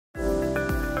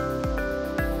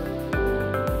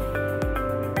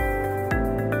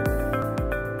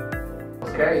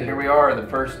Okay, here we are, the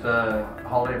first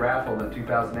holiday raffle of the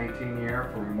 2018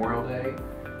 year for Memorial Day.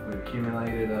 We've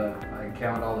accumulated, I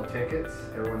counted all the tickets.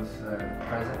 Everyone's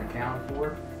present and accounted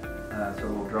for. So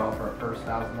we'll draw for our first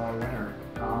 $1,000 winner.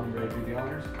 Tom, you ready to do the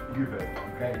honors? You bet.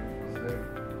 Okay, let's do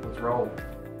it. Let's roll.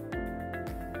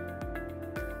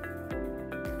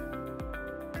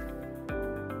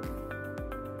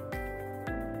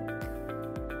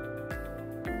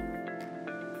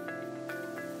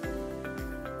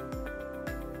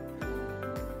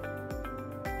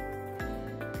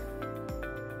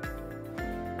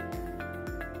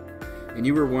 And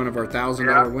you were one of our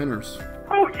 $1,000 winners.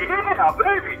 Oh yeah,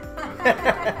 baby!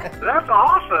 That's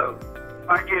awesome.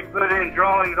 I get put in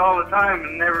drawings all the time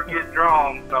and never get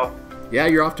drawn, so. Yeah,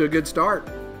 you're off to a good start.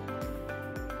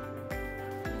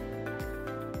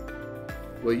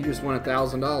 Well, you just won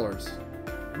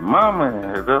 $1,000. My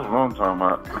man, that's what I'm talking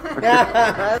about.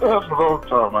 That's what I'm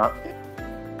talking about.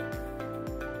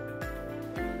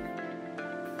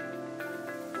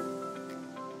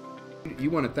 You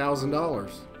won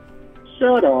 $1,000.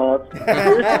 Shut up.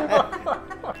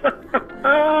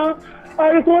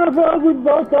 I just want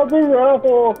 $1,000 on the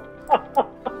raffle.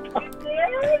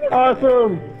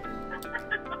 Awesome.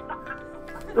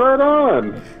 Right on.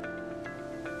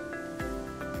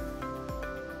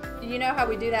 You know how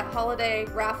we do that holiday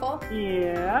raffle?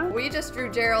 Yeah. We just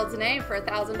drew Gerald's name for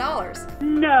 $1,000.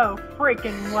 No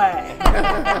freaking way.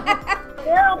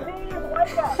 Gerald, please,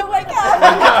 wake up. Wake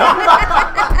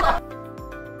up!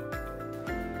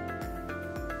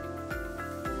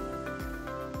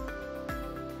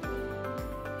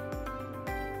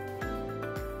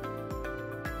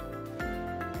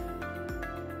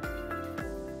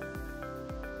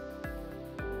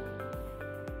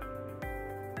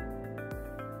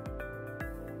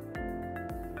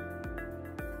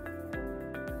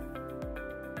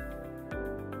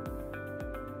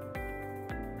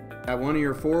 One of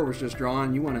your four was just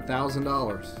drawn. You won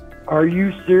 $1,000. Are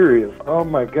you serious? Oh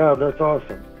my God, that's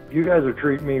awesome. You guys are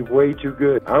treating me way too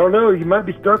good. I don't know, you might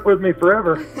be stuck with me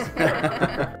forever.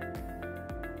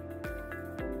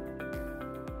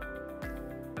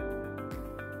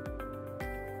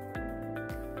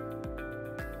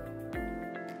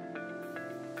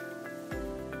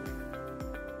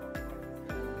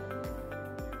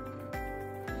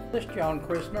 This is John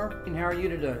Christner, and how are you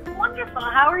today? Wonderful.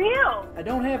 How are you? I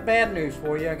don't have bad news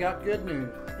for you. I got good news,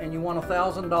 and you won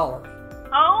 $1,000.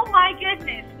 Oh my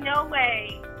goodness! No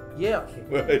way. Yes.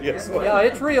 Yes. Yeah,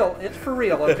 it's real. It's for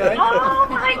real. Okay. Oh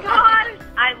my gosh!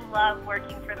 I love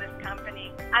working for this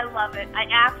company. I love it. I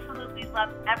absolutely love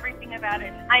everything about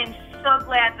it. I am so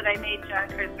glad that I made John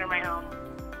Christner my home.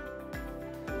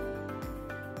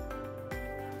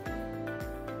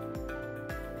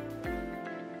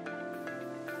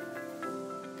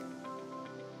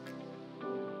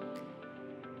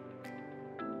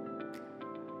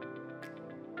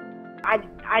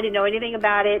 I didn't know anything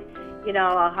about it, you know,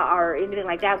 or anything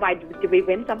like that. Why did we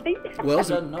win something? Well,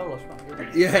 Doesn't know. Let's not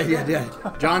get it. yeah.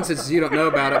 John, since you don't know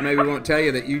about it, maybe we won't tell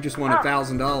you that you just won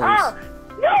 $1,000. Oh,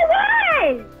 no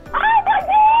way! Oh my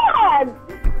God!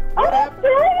 Are you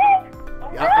serious?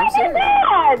 Yeah, I'm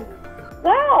serious.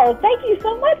 Wow, thank you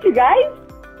so much, you guys.